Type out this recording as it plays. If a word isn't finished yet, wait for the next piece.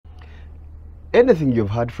anything you've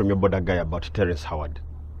heard from your border guy about Terrence Howard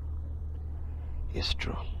is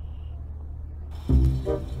true.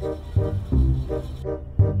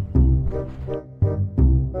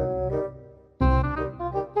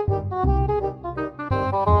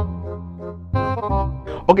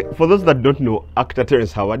 Okay, for those that don't know, actor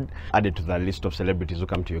Terrence Howard added to the list of celebrities who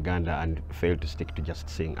come to Uganda and failed to stick to just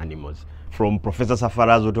seeing animals. From Professor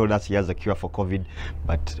Safaraz, who told us he has a cure for COVID,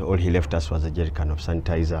 but all he left us was a jerrycan of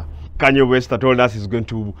sanitizer. Kanye West told us he's going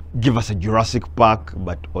to give us a Jurassic Park,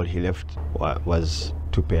 but all he left was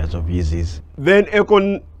 2 pairs of Yeezys. Then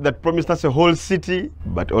Akon that promised us a whole city,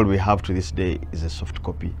 but all we have to this day is a soft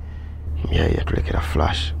copy. Yeah, to like a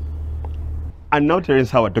flash. And now Terrence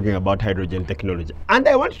Howard talking about hydrogen technology. And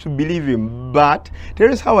I want to believe him, but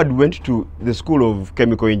Terrence Howard went to the School of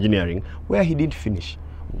Chemical Engineering where he didn't finish.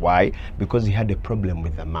 Why? Because he had a problem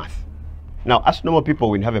with the math. Now, as normal people,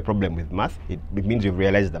 when you have a problem with math, it means you've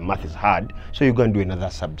realized that math is hard, so you go and do another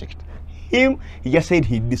subject. He just said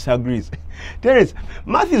he disagrees. Terrence,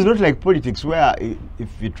 math is not like politics where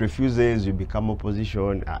if it refuses, you become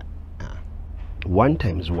opposition. 1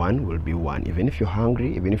 times 1 will be 1, even if you're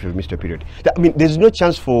hungry, even if you've missed a period. I mean, there's no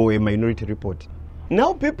chance for a minority report.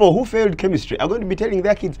 Now people who failed chemistry are going to be telling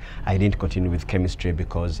their kids, I didn't continue with chemistry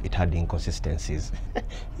because it had inconsistencies.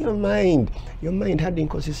 Your mind had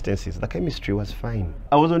inconsistencies. The chemistry was fine.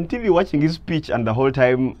 I was on TV watching his speech, and the whole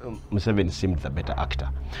time, Museveni seemed the better actor.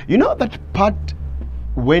 You know that part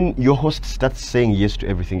when your host starts saying yes to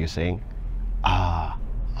everything you're saying?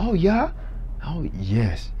 Oh yeah? Oh,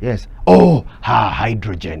 yes. Oh,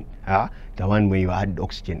 hydrogen. The one where you add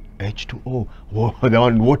oxygen, H2O. Whoa, the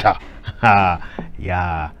one water.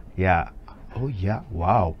 Yeah. Oh, yeah.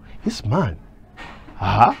 Wow. This man.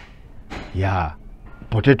 Yeah.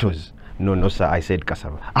 Potatoes. No, sir. I said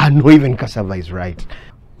cassava. No, even cassava is right.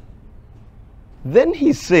 Then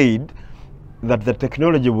he said that the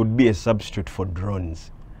technology would be a substitute for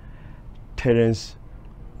drones. Terrence,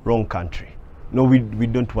 wrong country. No, we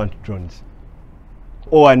don't want drones.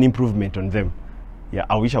 Or an improvement on them. Yeah,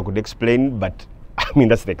 I wish I could explain, but I mean,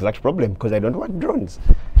 that's the exact problem, because I don't want drones.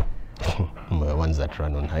 The ones that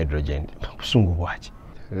run on hydrogen. Watch.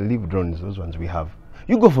 Leave drones, those ones we have.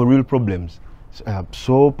 You go for real problems.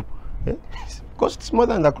 Soap. Costs more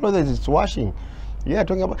than the clothes it's washing. Yeah,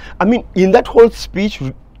 talking about. I mean, in that whole speech,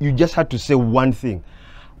 you just had to say one thing.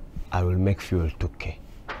 I will make fuel 2K.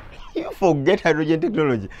 You forget hydrogen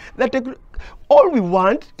technology. All we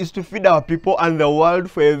want is to feed our people and the world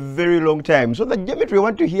for a very long time. So the geometry we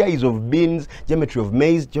want to hear is of beans, geometry of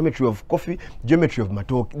maize, geometry of coffee, geometry of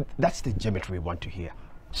matoke. That's the geometry we want to hear.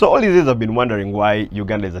 So all these days I've been wondering why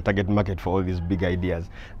Uganda is a target market for all these big ideas.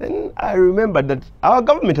 Then I remembered that our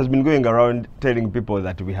government has been going around telling people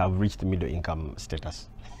that we have reached middle income status.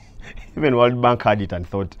 Even World Bank had it and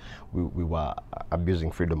thought we were abusing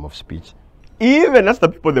freedom of speech. Even as the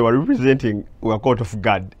people they were representing were caught off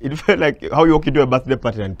guard. It felt like how you walk into a birthday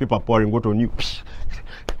party and people are pouring water on you.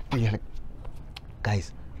 You're like,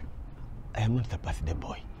 guys, I am not the birthday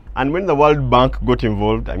boy. And when the World Bank got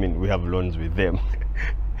involved, I mean, we have loans with them.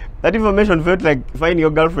 That information felt like finding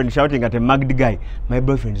your girlfriend shouting at a mugged guy, my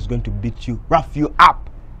boyfriend is going to beat you, rough you up.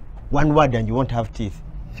 One word and you won't have teeth.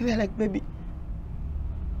 So they're like, baby,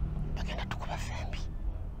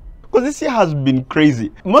 because this year has been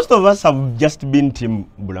crazy. Most of us have just been Team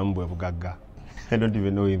Bulambwe Bugaga. I don't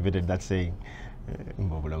even know who invented that saying.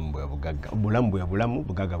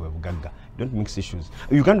 Don't mix issues.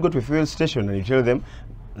 You can't go to a fuel station and you tell them,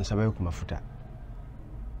 it was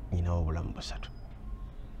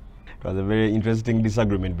a very interesting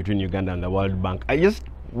disagreement between Uganda and the World Bank. I just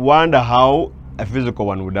wonder how a physical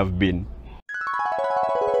one would have been.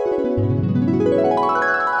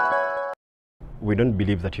 We don't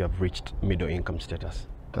believe that you have reached middle income status.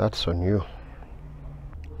 That's on you.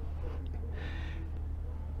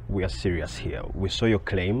 We are serious here. We saw your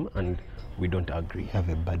claim and we don't agree. You have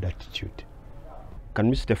a bad attitude. Can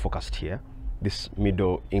we stay focused here? This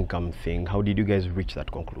middle income thing, how did you guys reach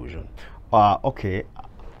that conclusion? Okay.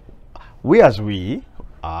 We got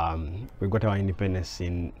our independence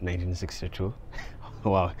in 1962.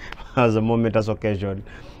 Wow, as a momentous occasion.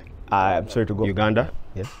 I'm sorry to go Uganda.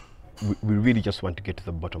 Yes. We really just want to get to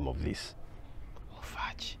the bottom of this.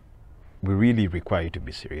 We really require you to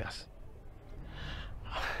be serious.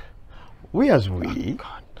 Oh,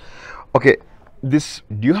 God. Okay, do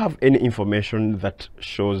you have any information that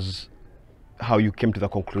shows how you came to the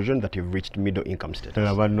conclusion that you've reached middle income status?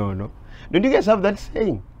 No. Don't you guys have that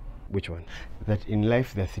saying? Which one? That in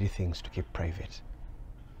life there are 3 things to keep private.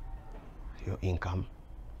 Your income,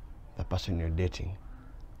 the person you're dating,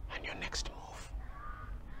 and your next move.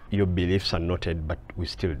 your beliefs are noted, but we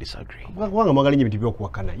still disagree.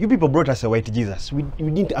 You people brought us a white Jesus. We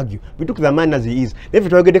didn't argue. We took the man as he is.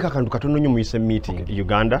 Meeting.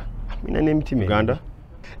 Uganda? Uganda?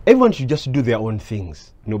 Everyone should just do their own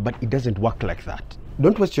things. No, but it doesn't work like that.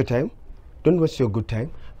 Don't waste your time. Don't waste your good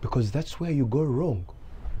time, because that's where you go wrong.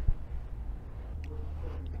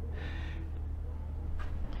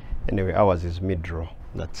 Anyway, ours is mid-draw.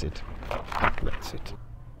 That's it. That's it.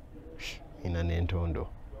 In an entondo.